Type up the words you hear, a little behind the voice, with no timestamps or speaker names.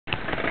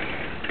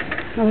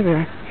Over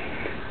there.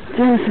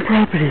 Jameson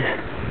Properties.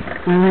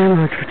 My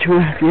landlord for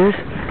 2.5 years.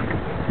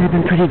 They've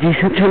been pretty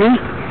decent to me.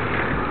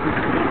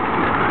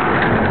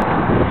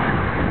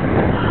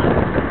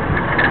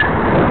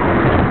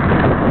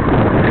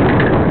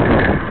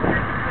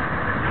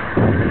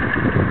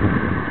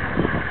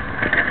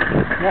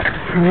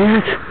 From here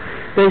it's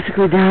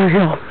basically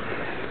downhill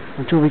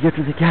until we get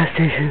to the gas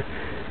station,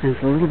 and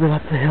it's a little bit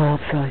up the hill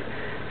outside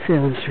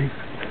Salem Street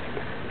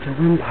to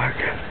Wind Park.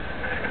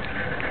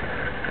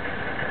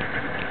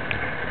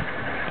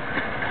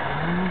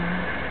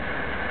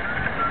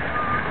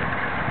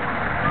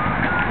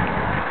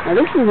 Now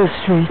this is the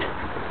street.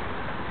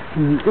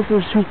 This is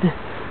the street that,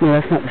 no,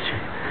 that's not the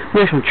street.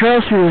 Next one,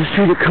 Charles Street is the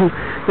street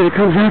that it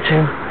comes out to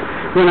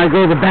when I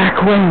go the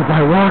back way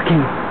by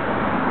walking.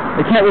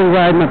 I can't really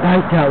ride my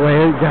bike that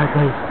way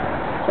exactly.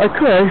 I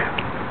could,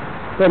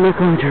 but I'm not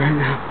going to right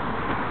now.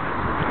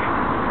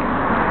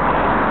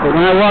 But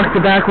when I walk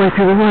the back way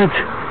through the woods,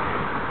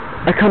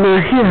 I come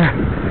out here.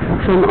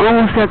 So I'm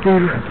almost at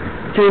the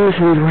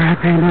Jameson's where I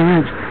pay my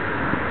rent.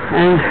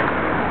 And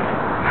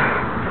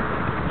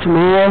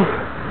tomorrow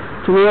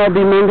will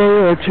be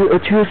Monday or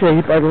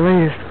Tuesday by the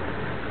latest.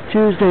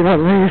 Tuesday by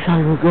the latest I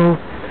will go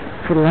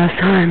for the last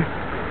time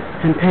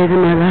and pay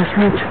them my last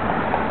rent.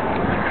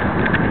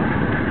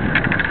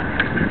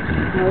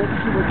 Now let's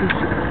see what this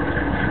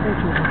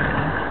schedule looks like.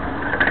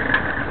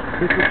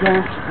 It's a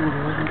gas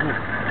scooter, isn't it?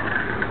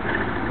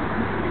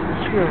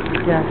 Sure, it's a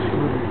gas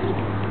scooter.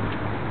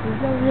 There's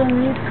no real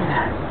need for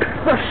that.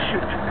 Oh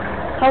shoot!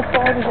 How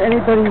far does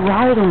anybody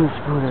ride on a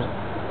scooter?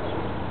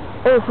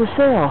 Oh, for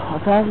sale,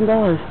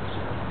 $1,000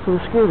 for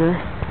the scooter.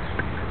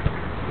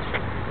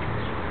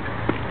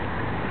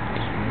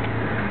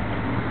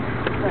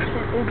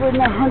 It's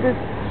ridden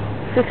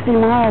 160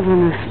 miles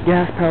on this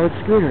gas-powered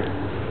scooter.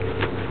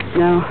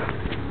 Now,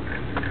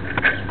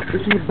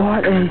 if you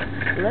bought a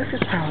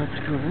electric-powered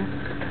scooter,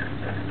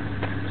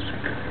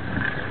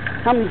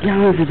 how many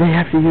gallons do they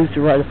have to use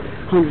to ride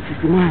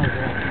 160 miles?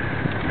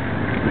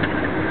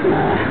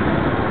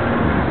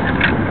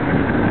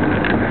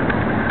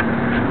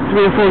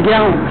 3 or 4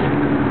 gallons.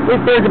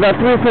 It burns about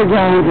 3 or 4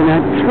 gallons in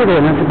that scooter,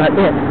 and that's about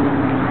it.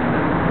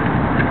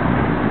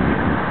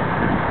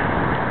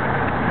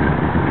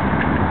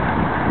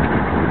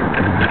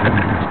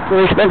 So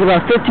we spent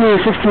about $15 or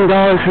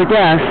 $16 for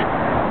gas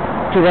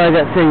to ride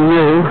that thing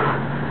new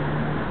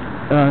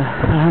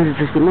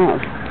 160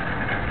 miles.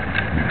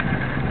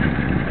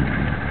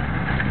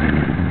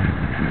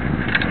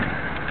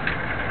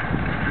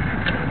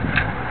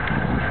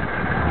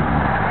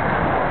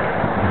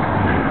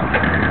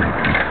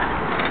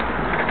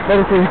 But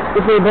if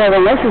they bought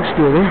an electric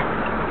scooter,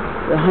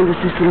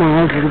 160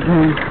 miles would have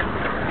been,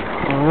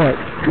 what,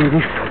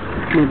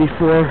 maybe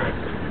 4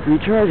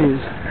 recharges.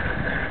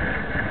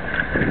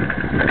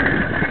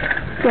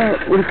 So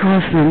it would have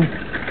cost them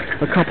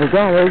a couple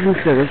dollars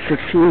instead of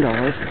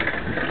 $16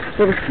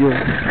 for the fuel.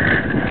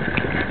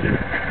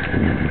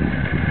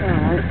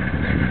 Alright.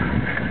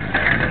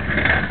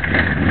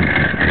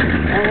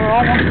 And we're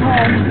almost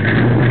home.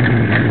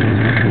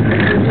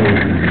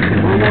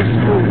 Almost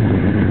home.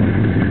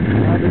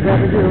 What we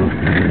gotta do.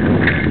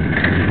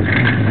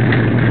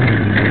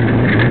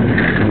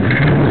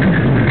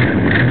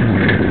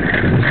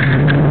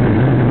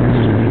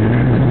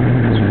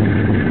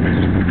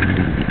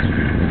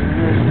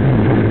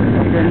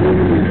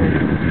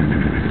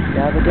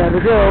 Gabba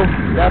go,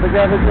 gabba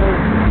gabba go.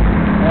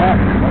 Yeah,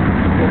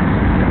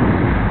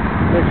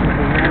 this is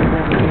the gabba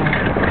gabba go.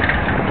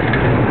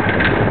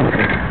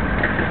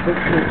 This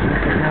is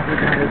the gabba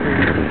gabba go.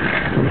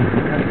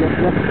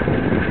 Yep.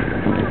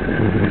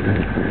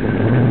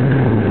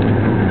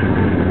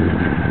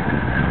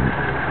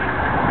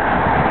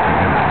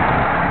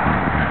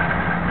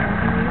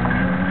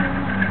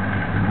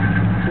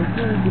 So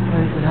here's the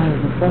place that has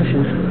the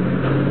buses.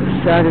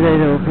 Saturday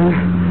they open,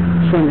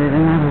 Sunday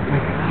they're not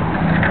open.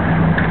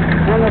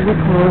 And they'll be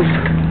closed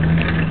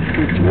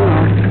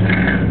tomorrow.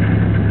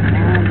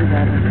 And we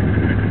got it.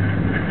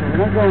 So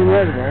we're not going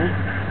there today.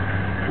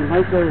 We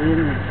might go to the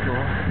internet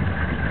store.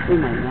 We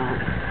might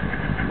not.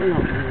 We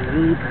don't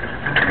really need it.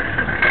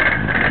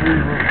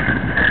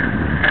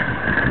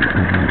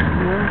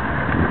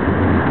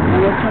 And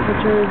what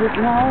temperature is it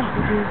now?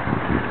 It is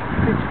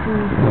 16.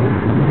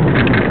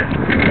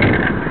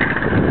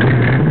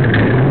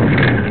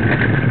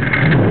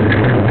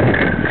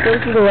 So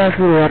this is the last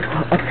little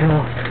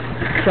uphill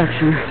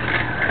section.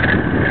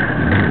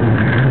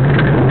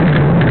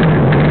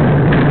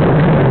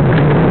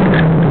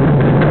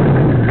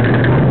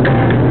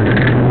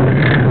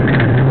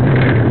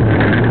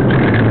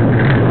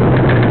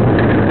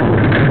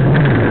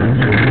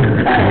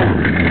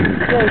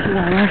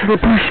 Last little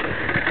push.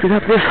 Get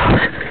up this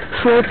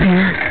slope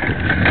here.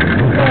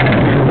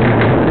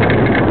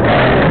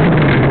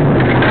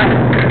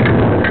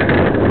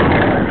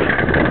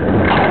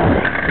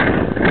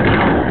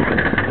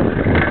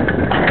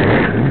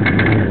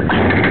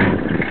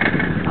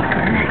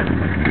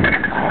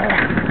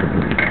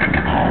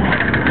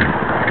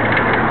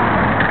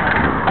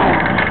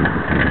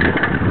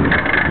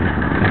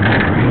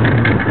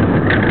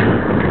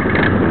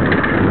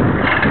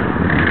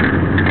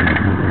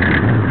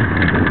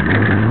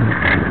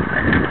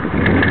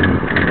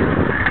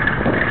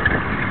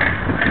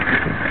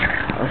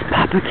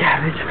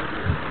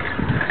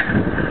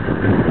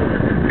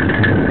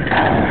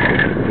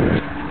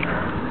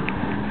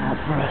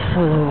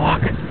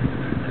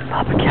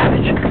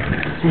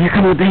 And here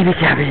come the baby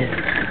cabbages.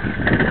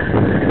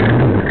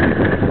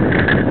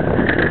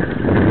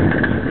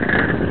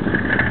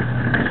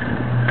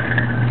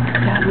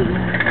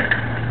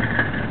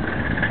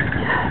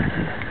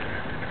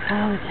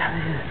 Oh,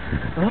 cabbages.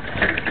 Oops.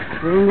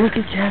 Little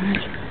naked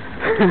cabbage.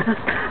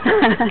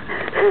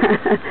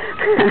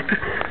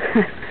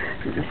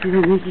 Did you see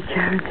that naked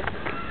cabbage?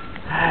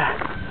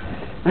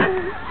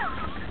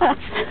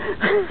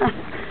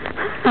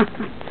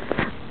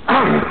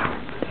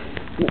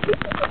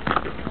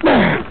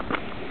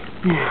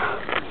 Yeah.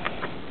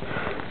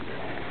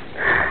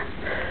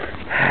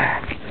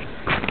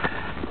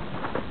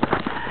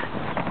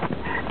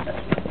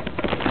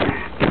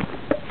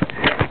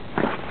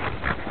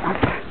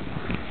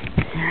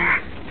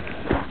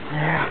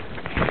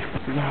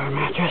 We got our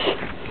mattress.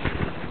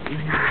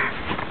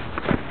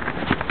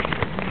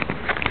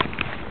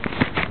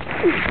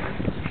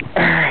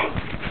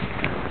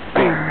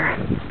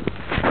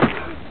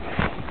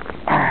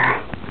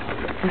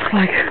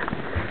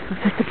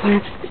 Looks like the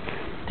plants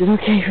did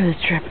okay for this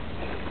trip.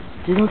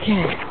 Did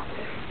okay.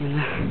 In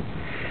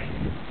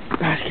the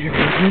basket of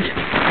roses.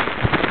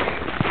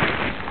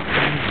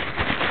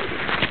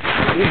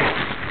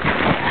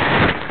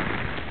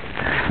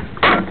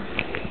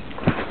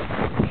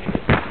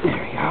 There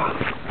we go.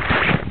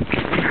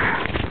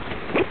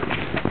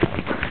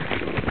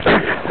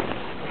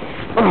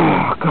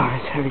 Oh God,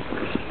 it's heavy.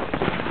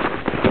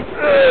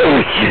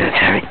 Oh shit, it's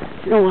heavy.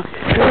 You know what? I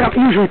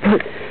don't usually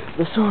put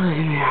the soda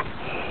in there.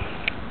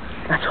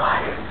 That's why.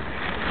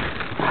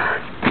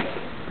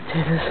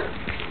 Potatoes.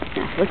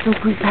 Looks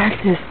like we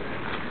packed this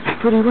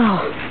pretty well.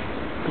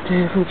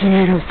 Potato from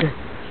tomatoes to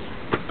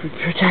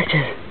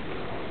protected.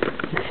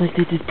 Looks like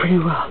they did pretty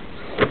well.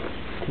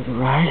 To the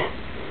right.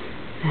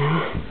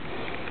 Now,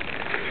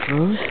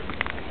 rose.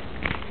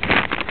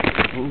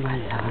 Oh my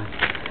God.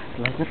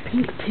 Like a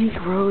pink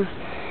rose.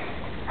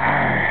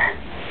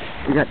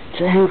 We got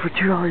to hang for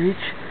 $2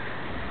 each.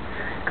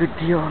 Good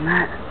deal on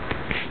that.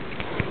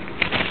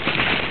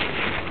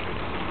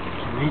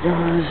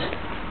 Tomatoes.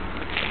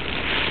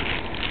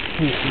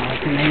 Smell like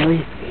tomato-y.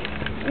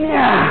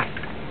 Yeah.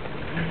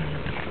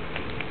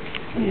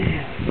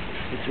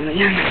 This one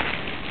again.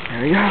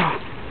 There we go.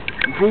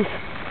 Nice.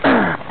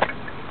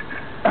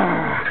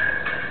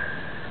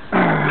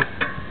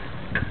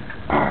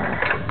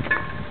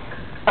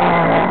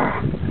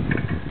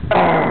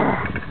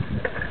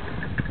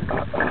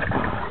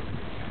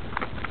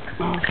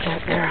 Oh,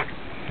 shit there.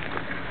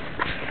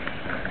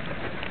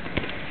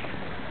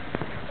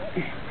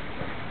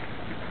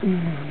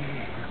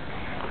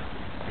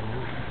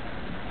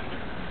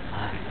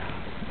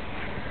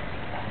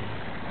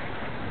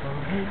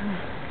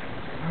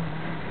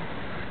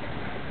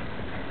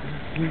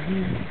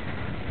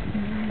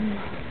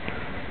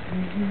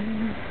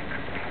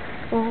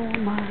 Oh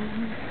my.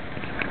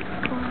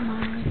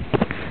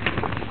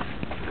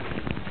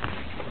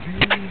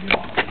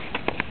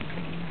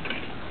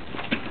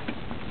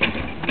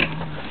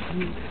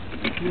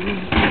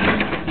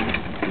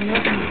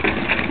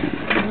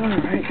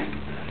 Alright.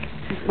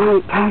 Just my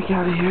pack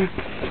out of here.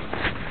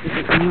 Is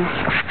it enough?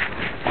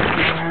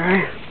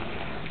 Alright.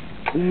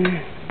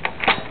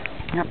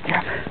 Yep.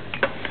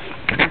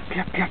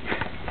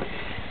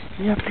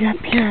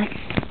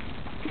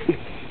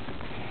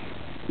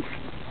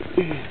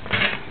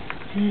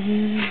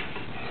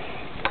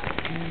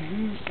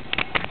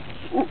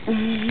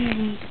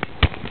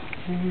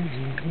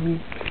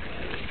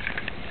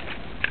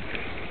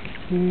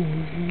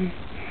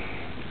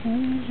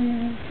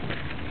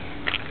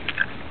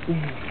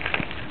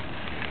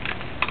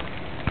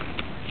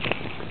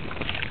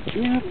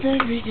 Yep,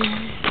 every day.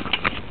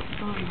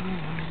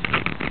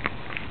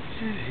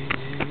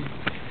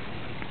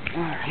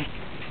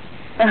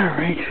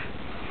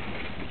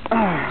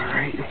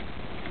 Alright.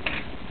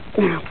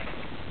 Now.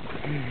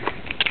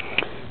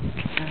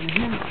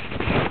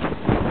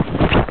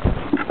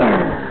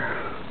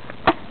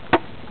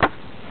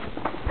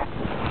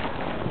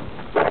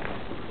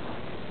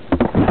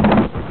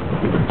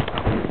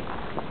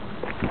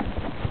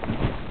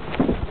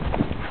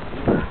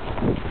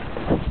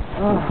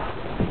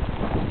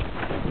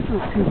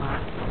 Not too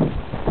much.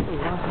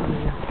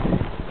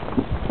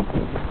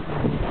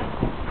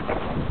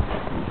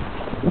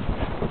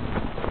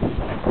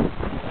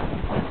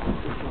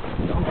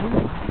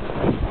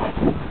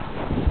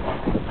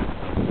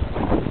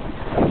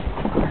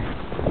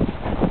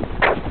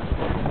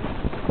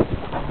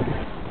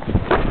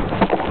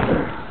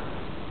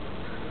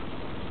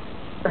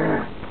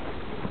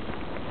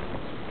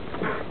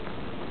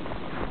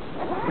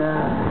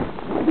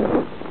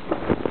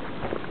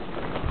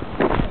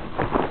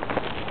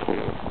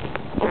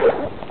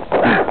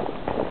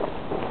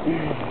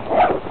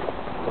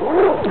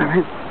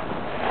 Alright.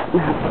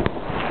 Now,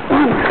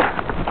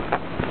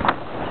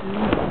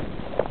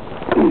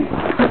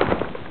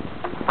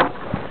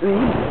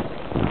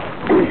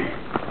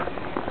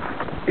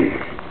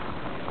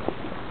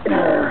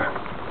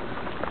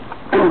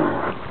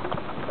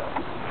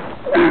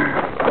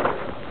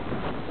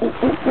 1,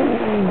 2, 3.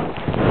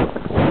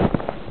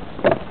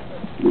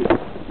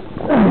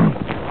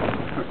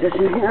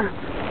 in here.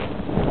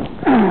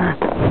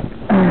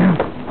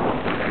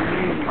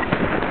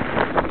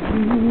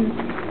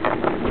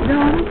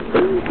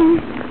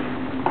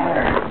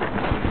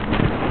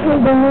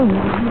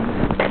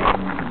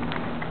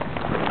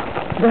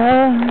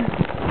 There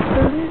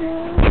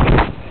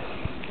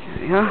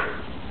we go.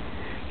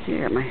 See, I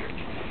got my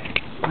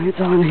plants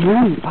all in here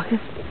in the bucket.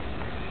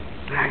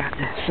 I got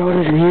the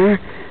sodas in here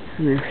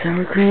and the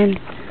sour cream.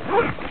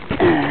 Get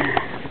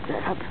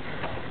that up.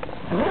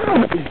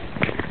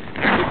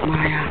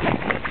 My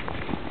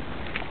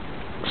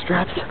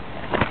straps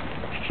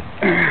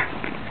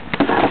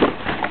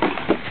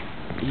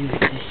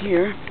into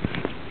here.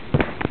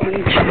 1,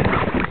 2,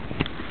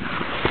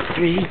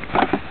 3,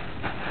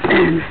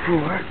 and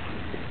 4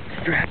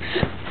 straps.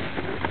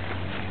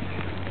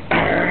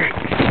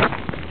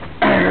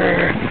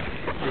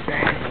 My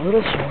back is a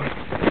little sore.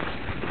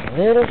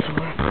 Potatoes and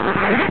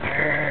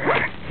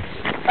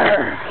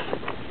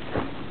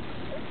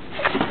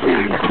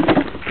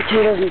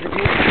potatoes.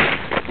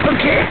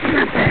 Okay,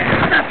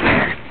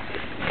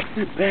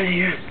 not bad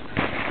here.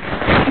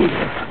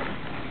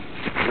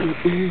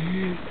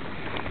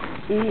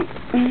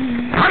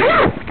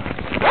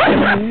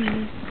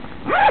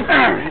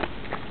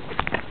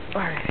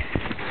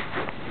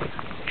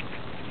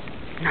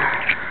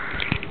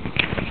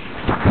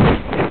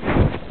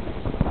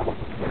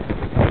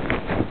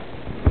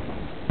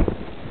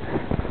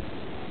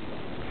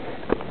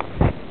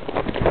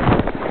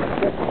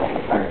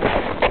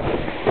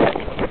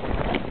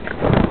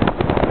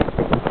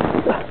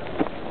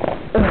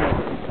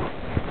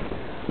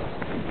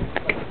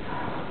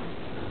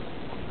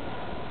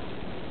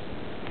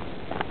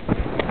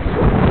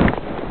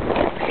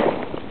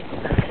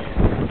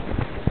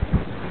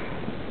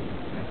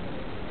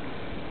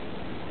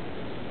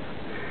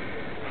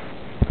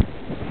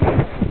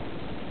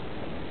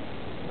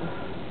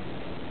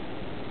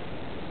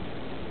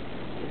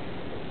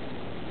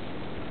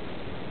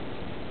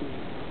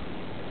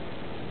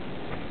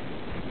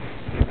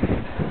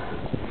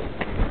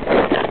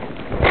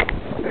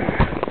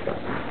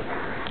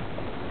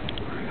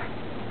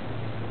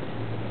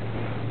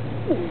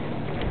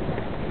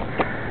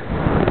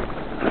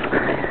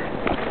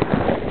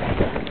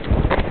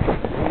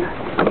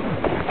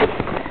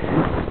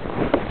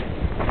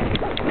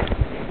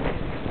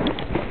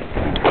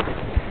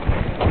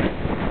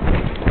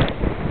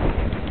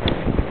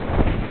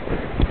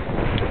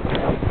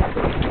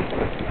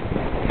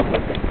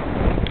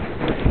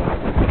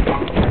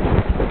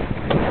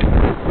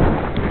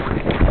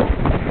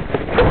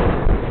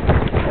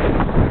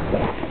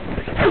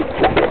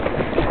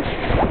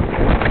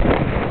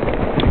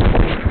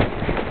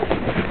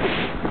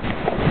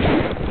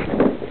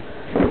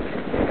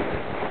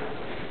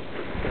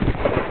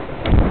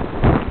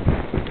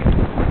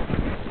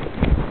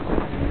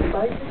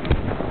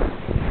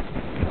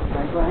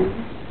 Alright.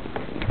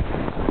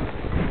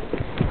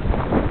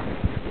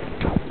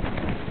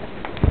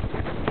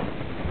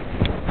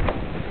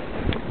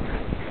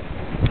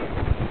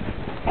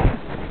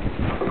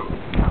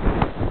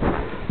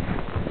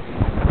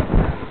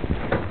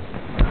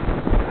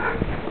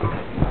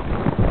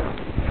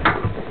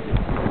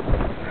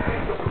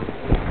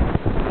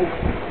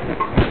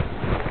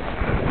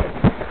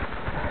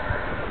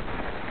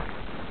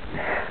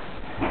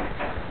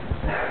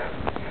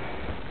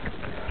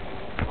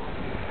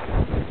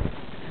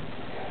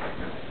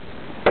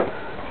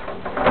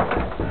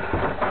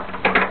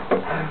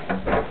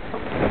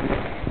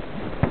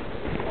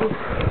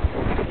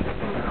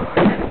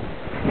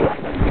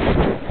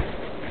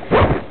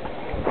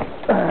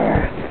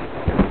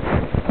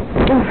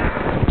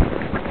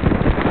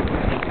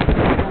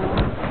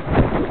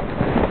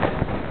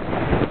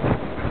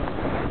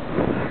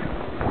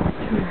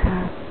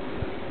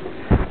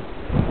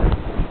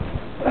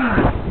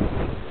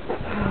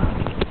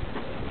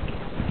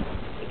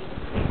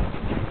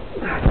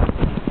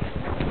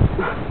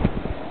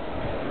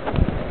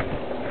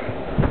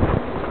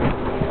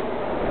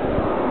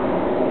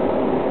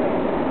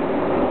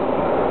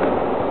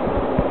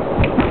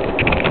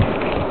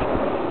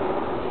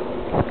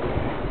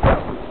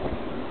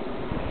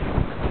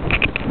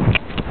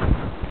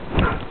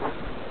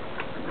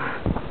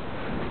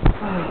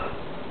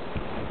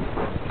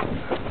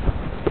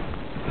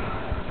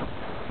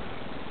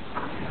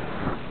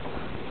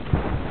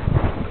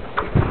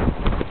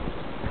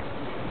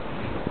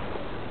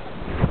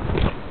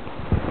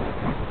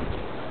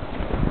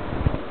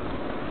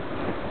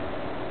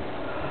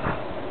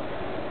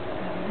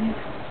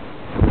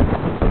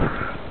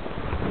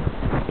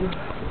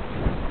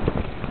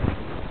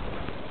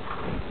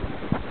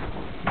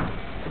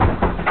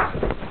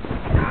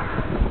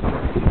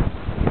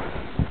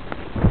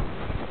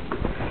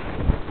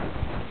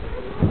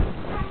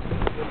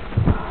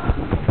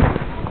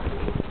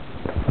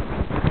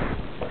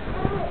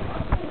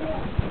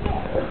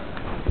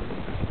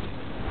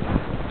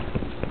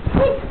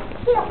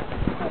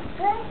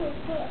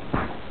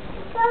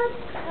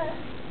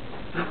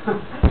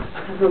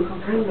 Non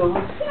comprendo.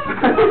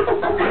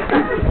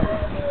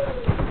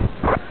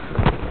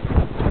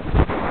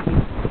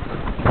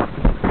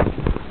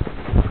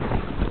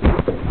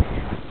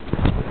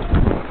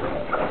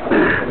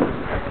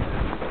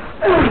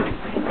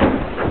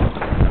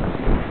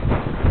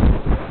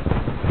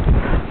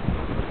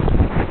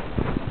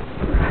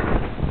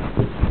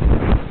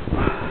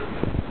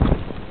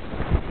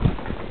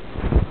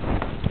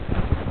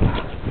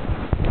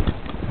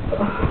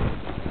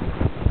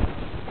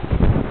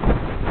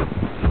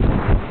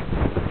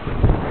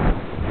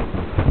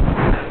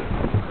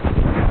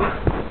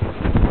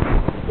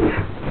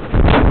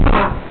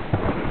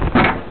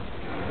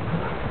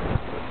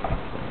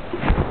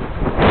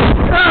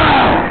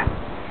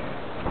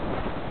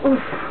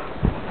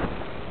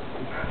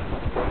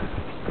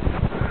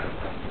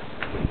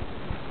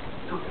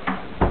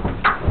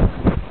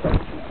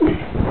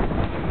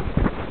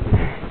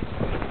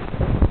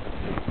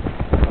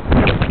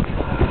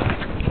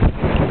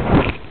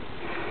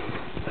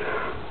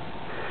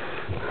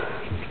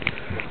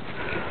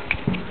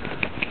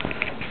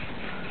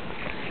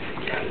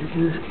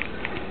 chickens.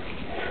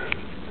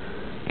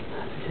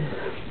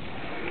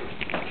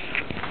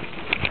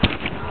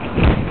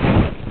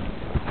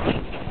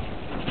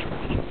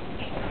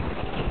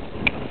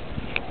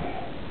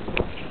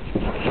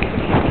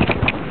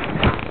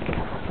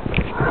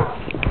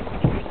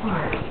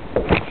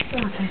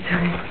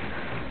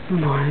 In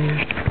the morning,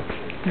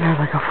 I had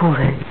like a full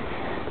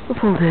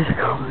day's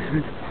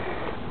accomplishment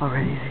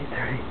already at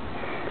 8:30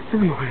 in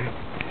the morning.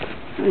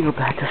 Let me go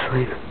back to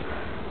sleep.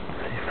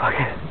 See, fuck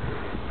it,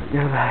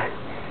 forget about it.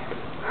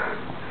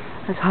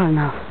 It's hot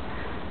enough.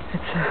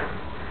 It's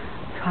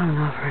hot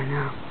enough right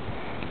now.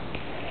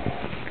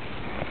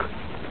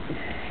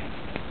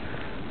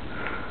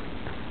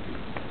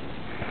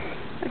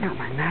 I got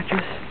my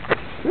mattress.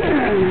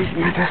 Nice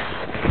mattress.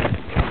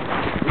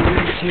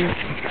 Nice here.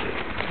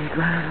 I'm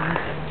glad of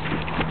it.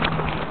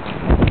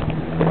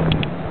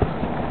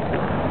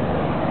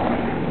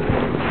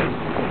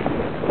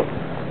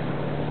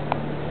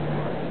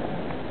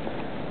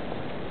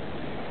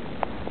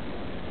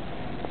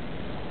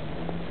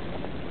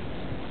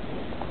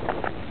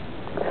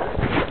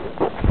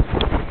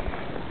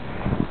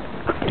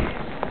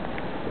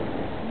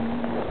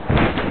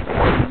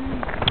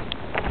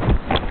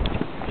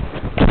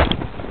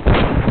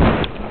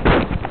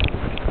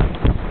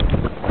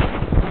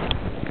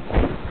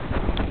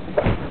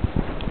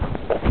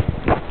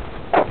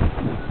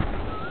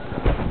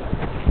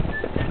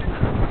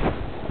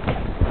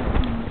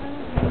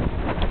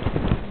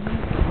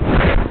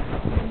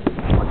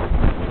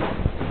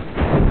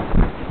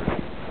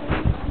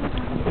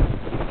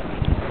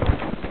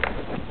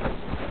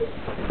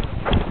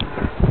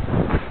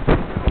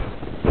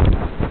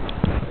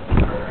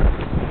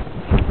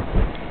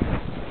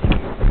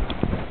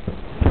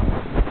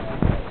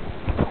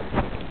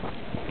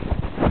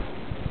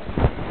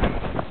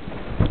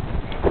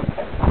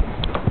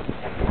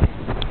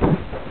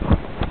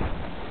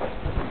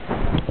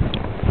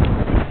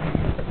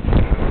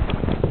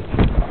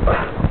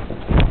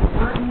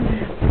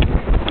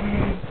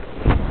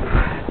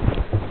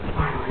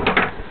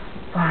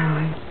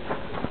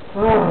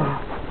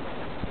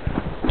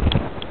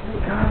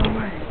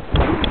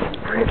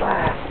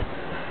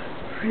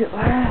 Free at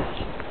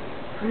last.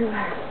 Free at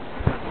last.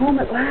 Home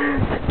at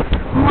last.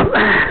 Home at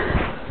last.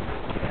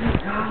 Thank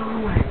God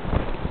Almighty.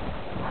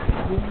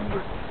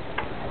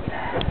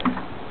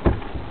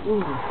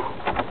 Ooh.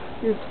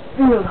 It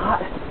feels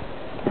hot. It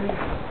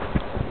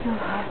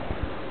feels hot.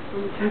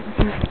 And the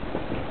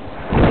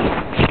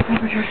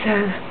temperature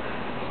says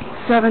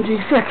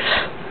 76.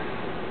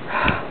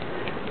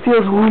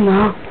 Feels warm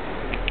now.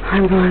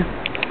 I'm going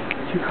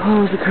to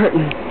close the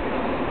curtain.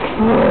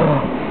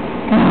 Cooler.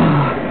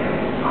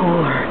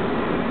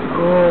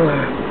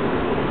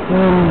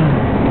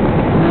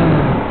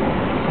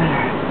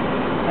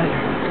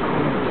 Better. It's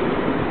cool.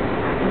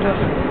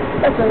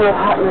 That's enough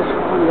hotness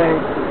for one day.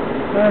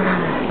 Enough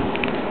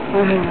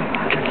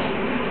hotness.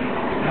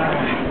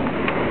 Alright.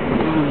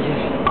 Let me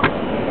just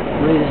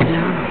lay this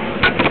down.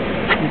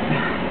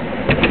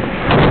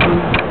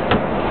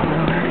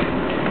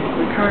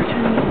 The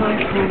curtains, my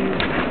friends,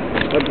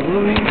 are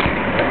blowing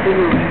in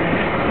the wind.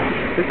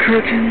 The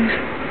curtains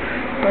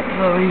are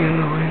blowing in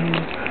the wind.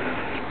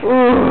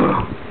 Ooh.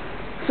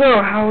 So,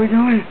 how are we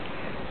doing?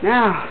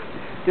 Now,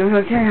 doing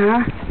okay,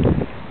 huh?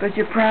 Bet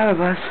you're proud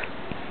of us.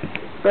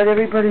 Bet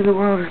everybody in the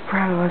world is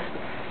proud of us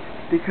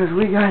because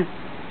we got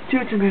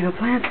 2 tomato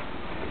plants,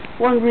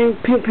 1 green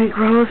pink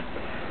rose.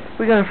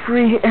 We got a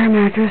free air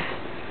mattress,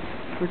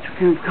 which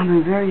can come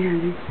in very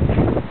handy,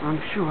 I'm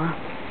sure.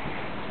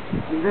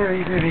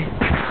 Very, very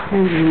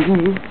handy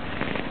indeed.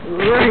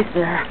 Right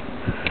there.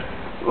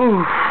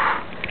 Ooh.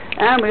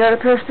 And we got a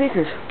pair of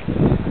speakers.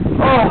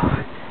 Oh,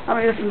 I'm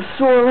gonna get some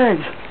sore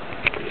legs.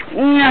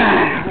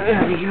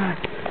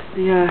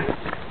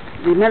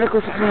 The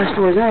medical supply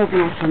store is not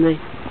open on Sunday,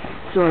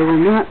 so I will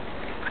not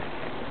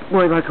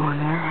worry about going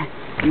there.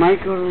 I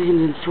might go to the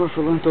Indian store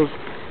for lentils,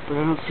 but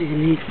I don't see the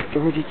need,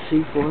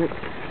 urgency for it.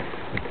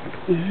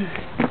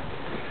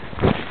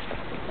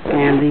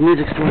 And the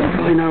music store is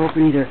probably not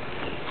open either.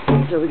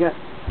 So we got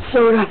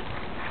soda.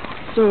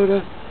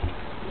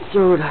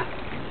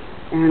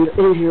 And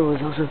in here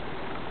was also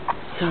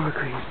sour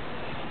cream.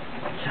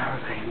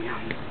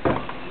 Yum.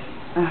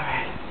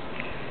 Alright.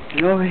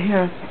 And over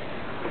here,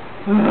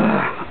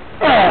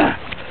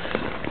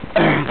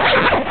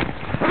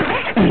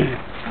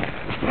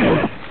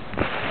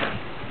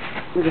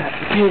 we got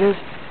potatoes.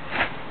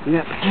 We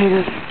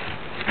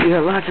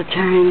got lots of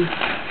tang.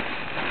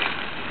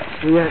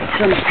 We got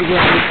some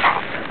spaghetti.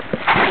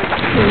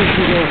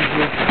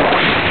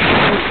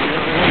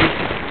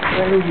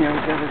 Right in here, we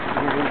got a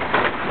spaghetti.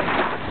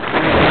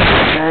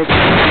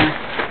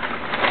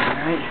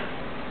 Alright.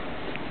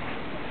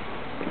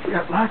 We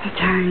got lots of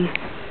tang.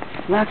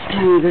 We got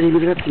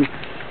some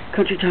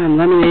Country Time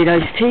lemonade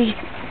iced tea.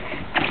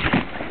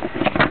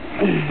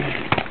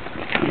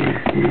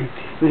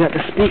 We got the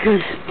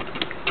speakers.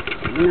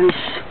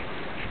 Nice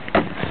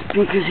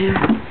speakers here.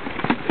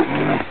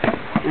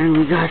 And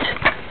we got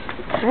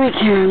 3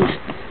 cans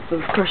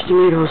of crushed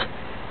tomatoes.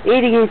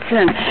 88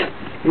 cents.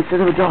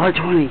 instead of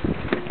 $1.20.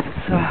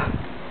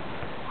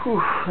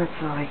 That's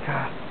like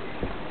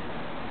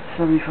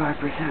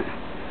 75%.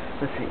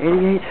 Let's see,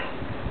 88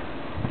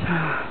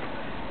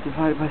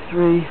 divided by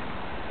 3,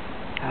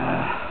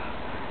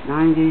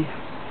 90,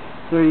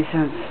 30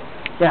 cents.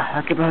 Yeah,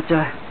 that's about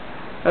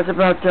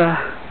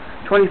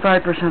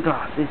 25%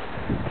 off. These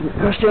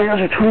crushed tomatoes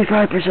are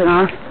 25%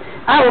 off.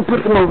 I will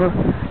put them over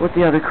with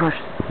the other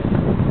crushed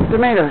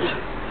tomatoes.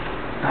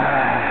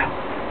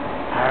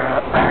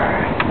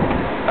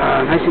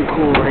 Nice and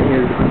cool right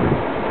here.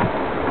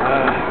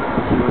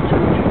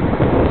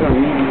 What's our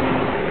medium?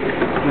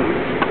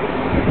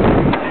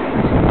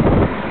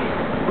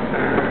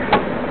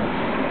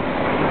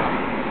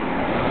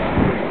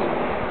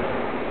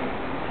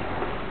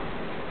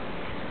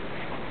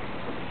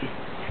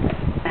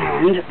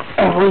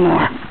 And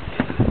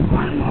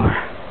one more.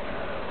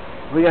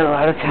 We got a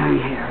lot of time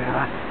here. We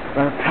got a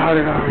lot of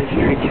powdered orange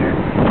right here.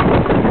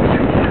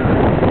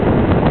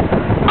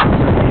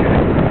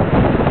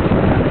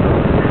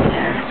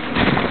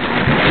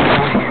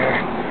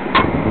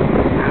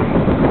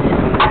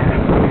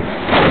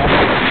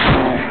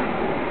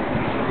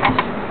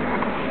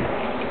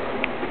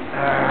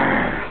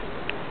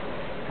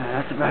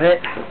 That's about it.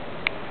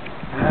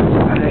 That's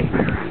about it,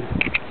 my friend.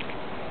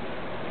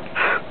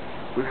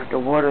 We have to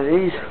water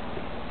these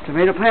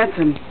tomato plants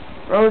and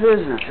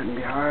roses, and that shouldn't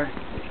be hard.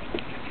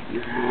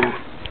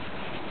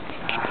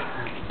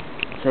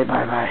 Say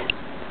bye-bye.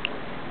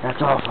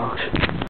 That's all, folks.